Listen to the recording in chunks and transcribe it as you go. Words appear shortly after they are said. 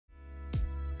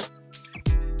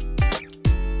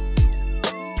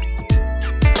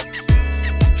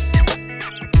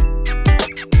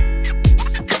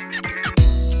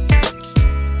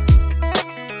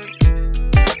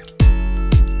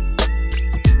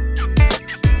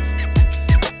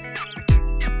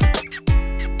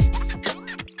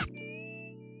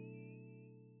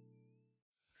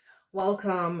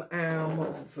Welcome,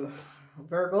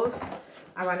 Virgos.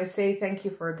 I want to say thank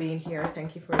you for being here.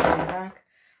 Thank you for being back.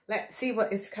 Let's see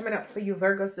what is coming up for you,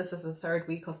 Virgos. This is the 3rd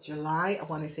week of July. I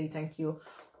want to say thank you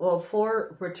all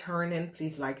for returning.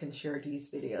 Please like and share these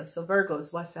videos. So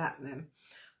Virgos, what's happening?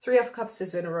 3 of Cups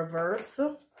is in reverse.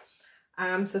 So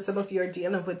some of you are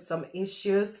dealing with some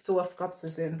issues. 2 of Cups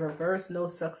is in reverse. No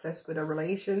success with a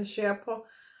relationship.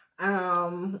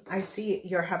 I see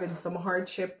you're having some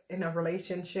hardship in a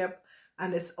relationship,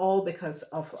 and it's all because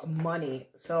of money.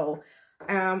 So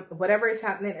whatever is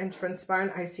happening and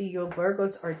transpiring, I see you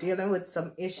Virgos are dealing with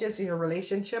some issues in your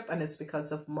relationship, and it's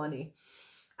because of money.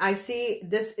 I see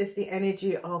this is the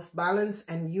energy of balance,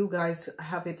 and you guys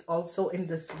have it also in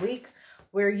this week,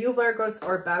 where you Virgos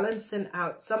are balancing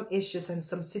out some issues and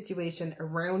some situation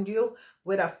around you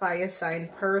with a fire sign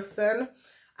person.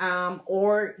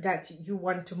 Or that you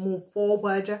want to move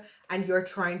forward and you're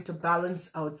trying to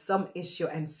balance out some issue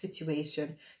and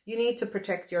situation. You need to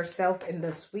protect yourself in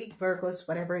this week, Virgos.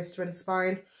 Whatever is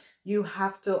transpiring, you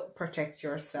have to protect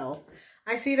yourself.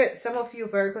 I see that some of you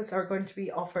Virgos are going to be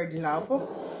offered love.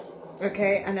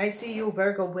 Okay, and I see you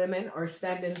Virgo women are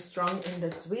standing strong in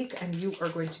this week, and you are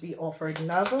going to be offered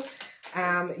love.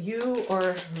 You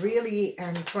are really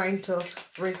trying to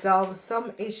resolve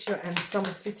some issue and some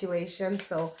situation.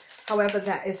 So however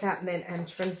that is happening and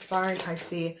transpiring, I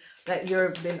see that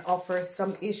you've been offered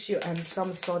some issue and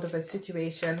some sort of a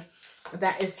situation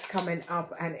that is coming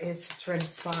up and is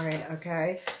transpiring.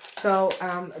 Okay, so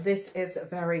this is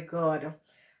very good.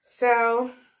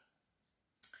 So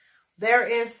there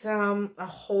is a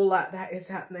whole lot that is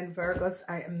happening, Virgos.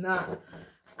 I am not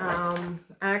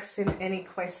asking any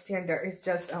question. There is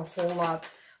just a whole lot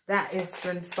that is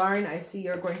transpiring. I see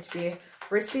you're going to be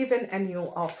receiving a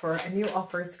new offer. A new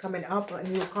offer is coming up. A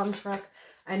new contract,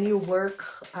 a new work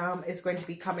is going to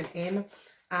be coming in.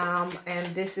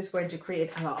 And this is going to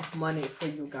create a lot of money for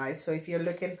you guys. So if you're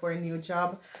looking for a new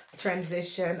job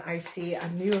transition, I see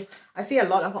a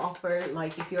lot of offer.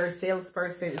 Like if you're a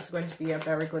salesperson, it's going to be a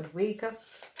very good week.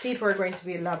 People are going to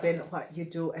be loving what you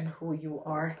do and who you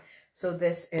are. So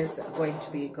this is going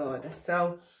to be good.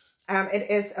 So it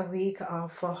is a week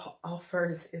of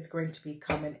offers is going to be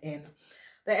coming in.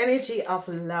 The energy of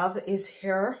love is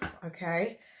here.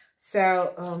 Okay.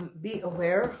 So be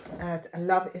aware that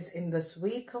love is in this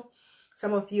week.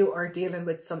 Some of you are dealing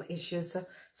with some issues,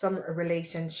 some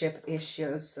relationship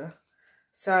issues.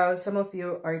 So some of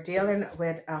you are dealing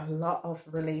with a lot of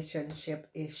relationship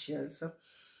issues.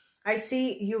 I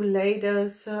see you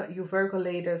ladies, you Virgo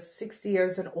ladies, 60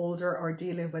 years and older are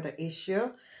dealing with an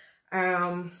issue.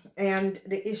 And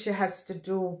the issue has to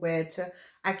do with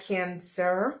a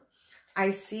Cancer.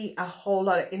 I see a whole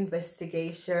lot of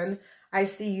investigation. I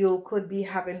see you could be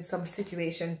having some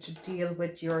situation to deal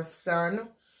with your son.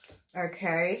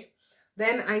 Okay.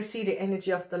 Then I see the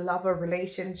energy of the lover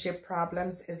relationship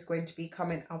problems is going to be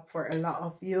coming up for a lot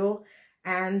of you.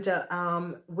 And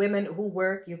women who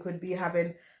work, you could be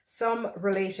having some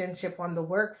relationship on the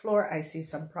work floor. I see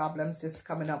some problems is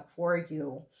coming up for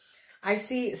you. I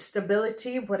see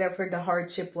stability, whatever the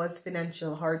hardship was,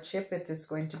 financial hardship, it is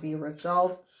going to be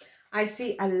resolved. I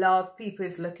see a lot of people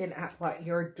is looking at what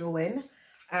you're doing.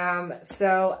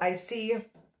 So I see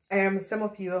some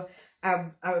of you, a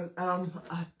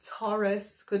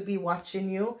Taurus could be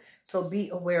watching you. So be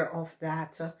aware of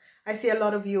that. I see a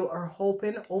lot of you are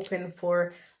open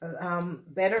for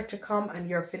better to come and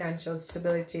your financial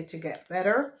stability to get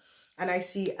better. And I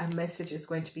see a message is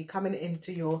going to be coming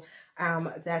into you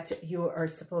that you are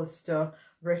supposed to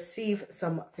receive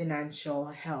some financial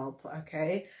help.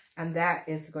 Okay. And that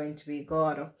is going to be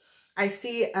good. I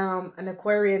see an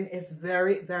Aquarian is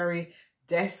very, very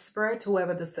desperate.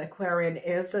 Whoever this Aquarian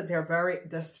is, they're very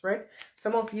desperate.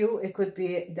 Some of you, it could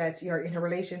be that you're in a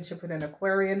relationship with an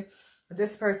Aquarian.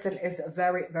 This person is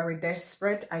very, very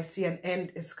desperate. I see an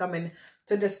end is coming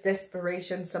to this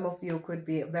desperation. Some of you could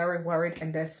be very worried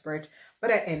and desperate,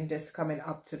 but an end is coming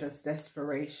up to this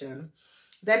desperation.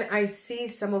 Then I see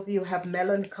some of you have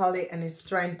melancholy and is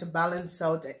trying to balance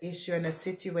out an issue and a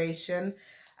situation.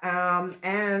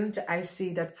 And I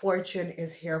see that fortune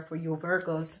is here for you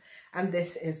Virgos, and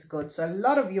this is good. So a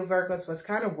lot of you Virgos was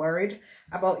kind of worried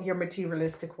about your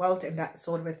materialistic wealth and that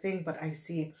sort of a thing, but I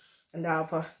see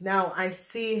love. Now I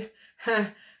see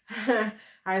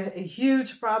a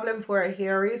huge problem for a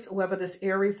Aries, whoever this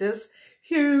Aries is.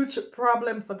 Huge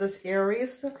problem for this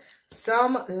Aries.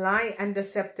 Some lie and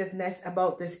deceptiveness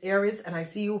about this Aries, and I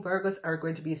see you Virgos are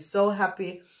going to be so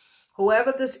happy.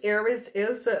 Whoever this Aries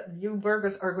is, you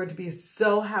Virgos are going to be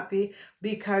so happy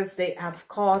because they have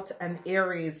caught an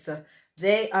Aries.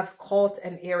 They have caught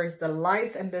an Aries. The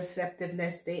lies and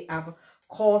deceptiveness, they have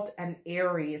caught an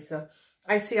Aries.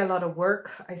 I see a lot of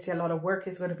work. I see a lot of work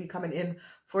is going to be coming in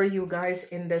for you guys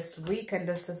in this week, and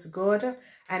this is good.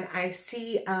 And I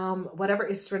see whatever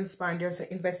is transpiring, there's an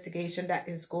investigation that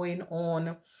is going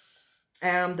on.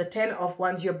 The 10 of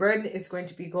Wands, your burden is going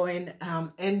to be going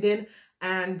ending,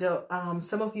 and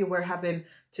some of you were having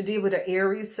to deal with an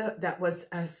Aries that was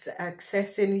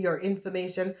accessing your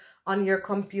information on your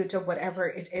computer, whatever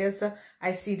it is.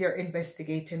 I see they're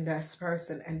investigating this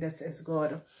person, and this is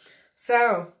good.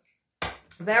 So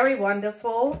very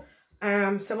wonderful.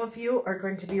 Some of you are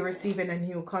going to be receiving a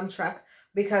new contract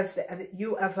because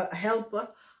you have helped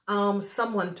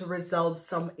someone to resolve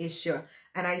some issue,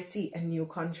 and I see a new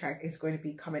contract is going to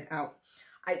be coming out.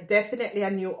 Definitely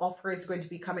a new offer is going to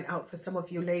be coming out for some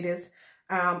of you ladies,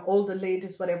 older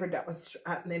ladies, whatever that was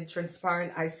happening,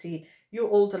 transpiring. I see you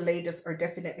older ladies are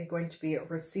definitely going to be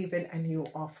receiving a new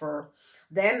offer.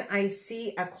 Then I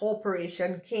see a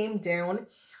corporation came down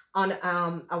on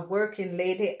a working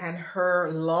lady and her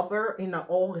lover in an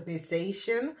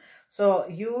organization. So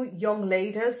you young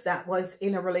ladies that was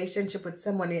in a relationship with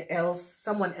someone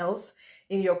else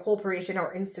in your corporation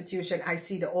or institution, I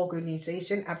see the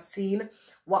organization. I've seen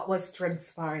what was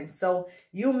transpiring. So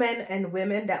you men and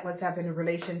women that was having a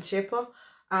relationship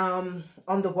on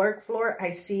the work floor,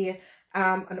 I see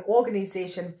an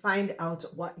organization find out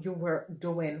what you were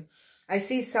doing. I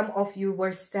see some of you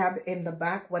were stabbed in the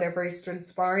back, whatever is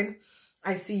transpiring.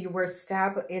 I see you were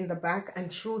stabbed in the back, and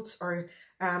truths are,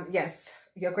 yes,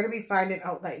 you're going to be finding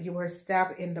out that you were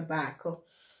stabbed in the back.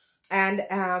 And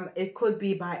it could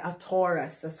be by a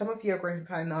Taurus. So some of you are going to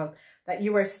find out that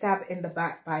you were stabbed in the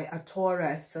back by a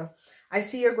Taurus. So I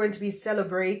see you're going to be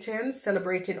celebrating,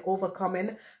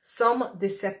 overcoming some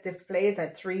deceptive play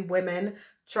that 3 women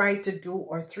tried to do,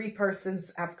 or 3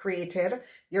 persons have created.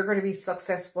 You're going to be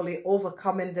successfully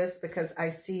overcoming this, because I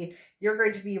see you're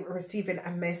going to be receiving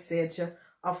a message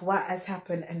of what has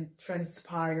happened and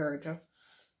transpired.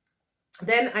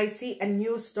 Then I see a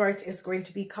new start is going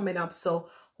to be coming up. So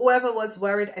whoever was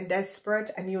worried and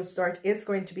desperate, a new start is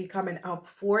going to be coming up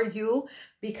for you,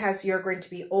 because you're going to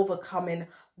be overcoming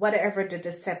whatever the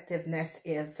deceptiveness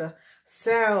is.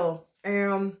 So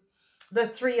the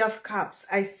 3 of Cups,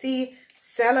 I see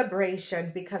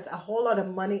celebration, because a whole lot of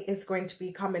money is going to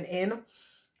be coming in,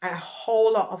 a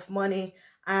whole lot of money,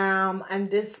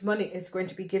 and this money is going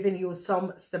to be giving you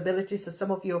some stability. So some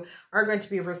of you are going to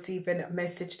be receiving a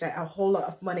message that a whole lot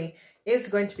of money is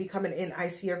going to be coming in. I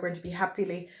see you're going to be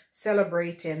happily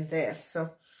celebrating this.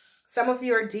 So some of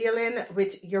you are dealing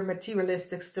with your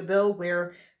materialistic stability,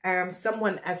 where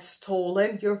someone has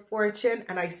stolen your fortune,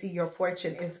 and I see your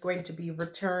fortune is going to be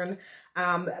returned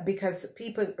because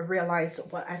people realize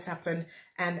what has happened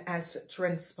and has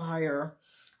transpired.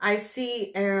 I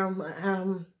see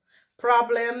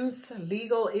problems,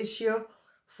 legal issue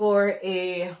for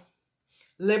a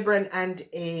Libran and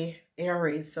a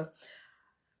Aries. So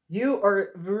you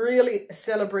are really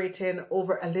celebrating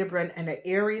over a Libran and an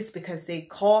Aries, because they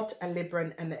caught a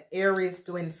Libran and an Aries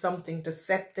doing something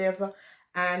deceptive,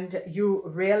 and you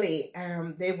really,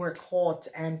 they were caught,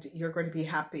 and you're going to be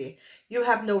happy. You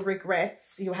have no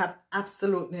regrets. You have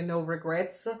absolutely no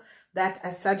regrets that a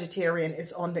Sagittarian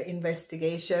is on the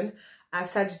investigation, a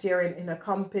Sagittarian in a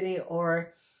company,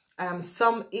 or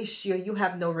some issue. You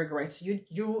have no regrets.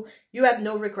 You have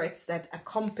no regrets that a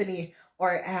company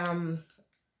or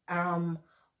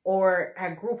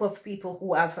a group of people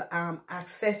who have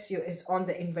accessed you is on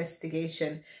the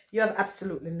investigation. You have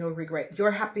absolutely no regret.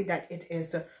 You're happy that it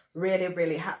is really,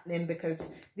 really happening, because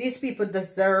these people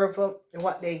deserve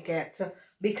what they get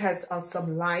because of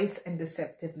some lies and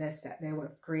deceptiveness that they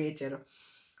were created.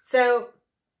 So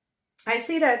I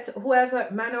see that whoever,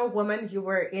 man or woman, you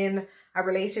were in a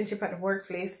relationship at the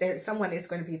workplace, someone is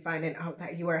going to be finding out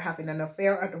that you are having an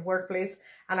affair at the workplace,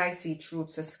 and I see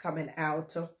truths is coming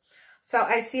out. So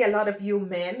I see a lot of you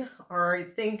men are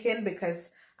thinking,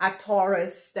 because a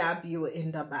Taurus stabbed you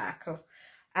in the back.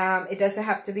 It doesn't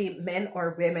have to be men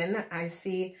or women. I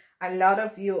see a lot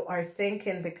of you are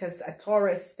thinking, because a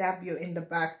Taurus stabbed you in the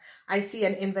back. I see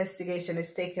an investigation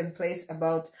is taking place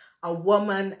about a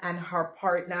woman and her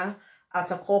partner at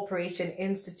a corporation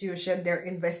institution. They're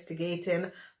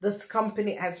investigating. This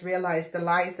company has realized the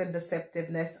lies and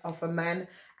deceptiveness of a man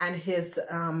and his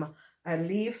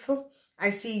leaf. I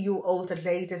see you older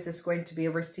ladies is going to be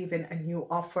receiving a new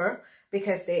offer,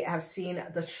 because they have seen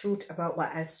the truth about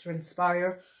what has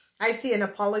transpired. I see an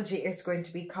apology is going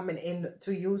to be coming in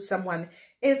to you. Someone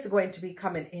is going to be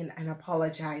coming in and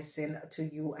apologizing to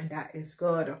you, and that is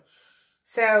good.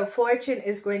 So fortune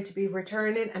is going to be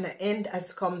returning, and an end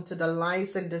has come to the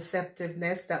lies and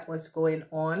deceptiveness that was going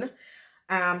on.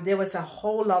 There was a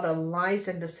whole lot of lies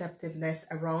and deceptiveness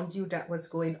around you that was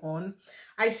going on.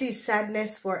 I see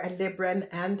sadness for a Libran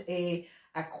and a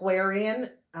Aquarian.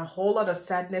 A whole lot of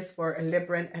sadness for a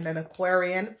Libran and an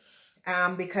Aquarian.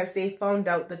 Because they found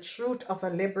out the truth of a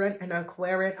Libran and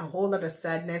Aquarian. A whole lot of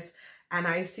sadness. And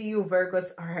I see you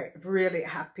Virgos are really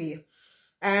happy.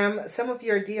 Some of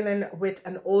you are dealing with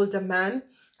an older man.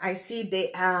 I see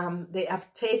they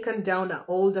have taken down an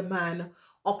older man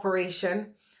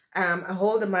operation. A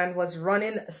older man was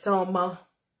running some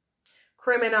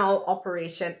criminal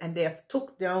operation, and they have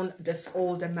took down this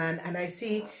older man. And I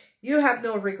see you have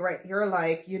no regret. You're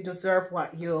like, you deserve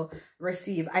what you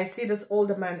receive. I see this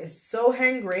older man is so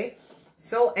angry,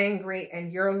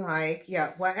 and you're like,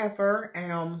 yeah, whatever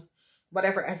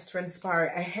has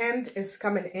transpired. A hand is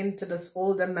coming into this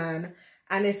older man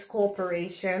and his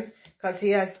corporation, because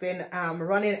he has been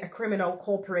running a criminal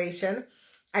corporation.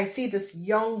 I see this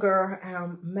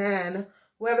younger man,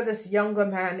 whoever this younger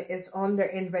man is, under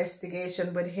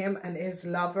investigation with him and his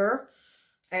lover.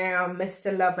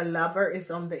 Mr. Lover is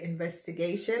on the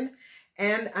investigation.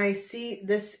 And I see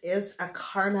this is a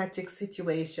karmatic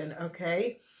situation,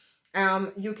 okay?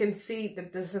 You can see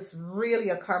that this is really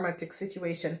a karmatic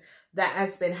situation that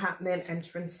has been happening and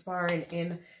transpiring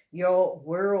in your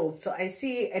world. So I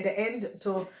see at the end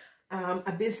to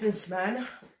a businessman.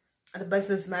 The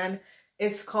businessman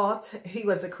is caught. He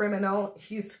was a criminal.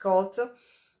 He's caught.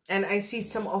 And I see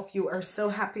some of you are so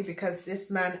happy because this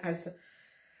man has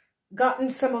gotten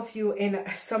some of you in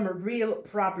some real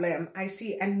problem. I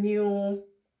see a new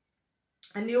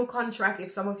contract.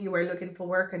 If some of you are looking for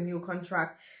work, a new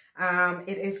contract,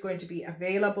 it is going to be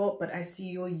available. But I see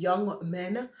you young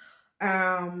men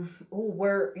who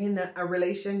were in a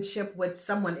relationship with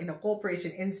someone in a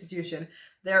corporation institution.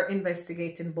 They're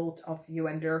investigating both of you,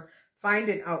 and they're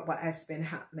finding out what has been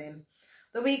happening.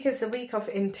 The week is a week of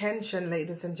intention,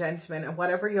 ladies and gentlemen, and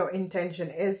whatever your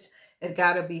intention is, it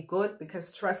gotta be good,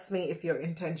 because trust me, if your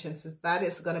intentions is bad,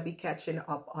 it's gonna be catching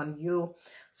up on you.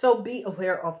 So be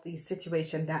aware of the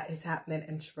situation that is happening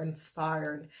and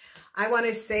transpired. I want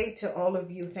to say to all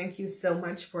of you, thank you so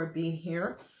much for being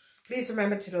here. Please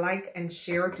remember to like and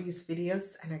share these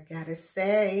videos. And I gotta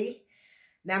say,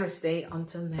 namaste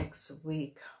until next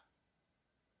week.